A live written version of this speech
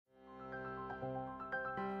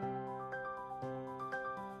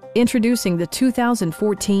Introducing the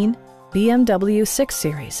 2014 BMW 6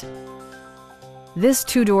 Series. This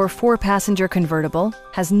two-door, four-passenger convertible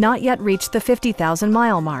has not yet reached the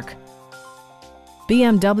 50,000-mile mark.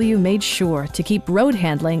 BMW made sure to keep road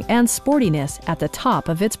handling and sportiness at the top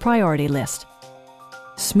of its priority list.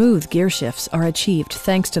 Smooth gear shifts are achieved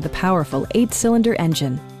thanks to the powerful 8-cylinder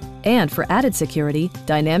engine. And for added security,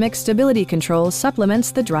 dynamic stability control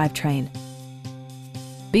supplements the drivetrain.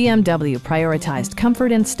 BMW prioritized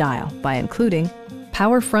comfort and style by including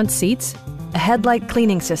power front seats, a headlight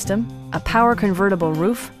cleaning system, a power convertible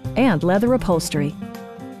roof, and leather upholstery.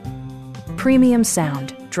 Premium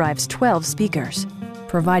sound drives 12 speakers,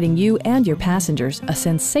 providing you and your passengers a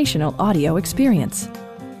sensational audio experience.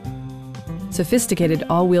 Sophisticated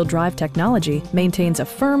all-wheel drive technology maintains a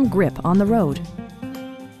firm grip on the road.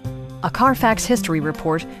 A Carfax history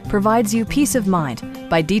report provides you peace of mind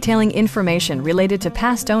by detailing information related to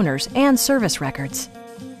past owners and service records.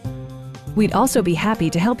 We'd also be happy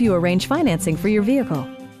to help you arrange financing for your vehicle.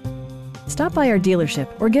 Stop by our dealership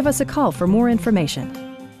or give us a call for more information.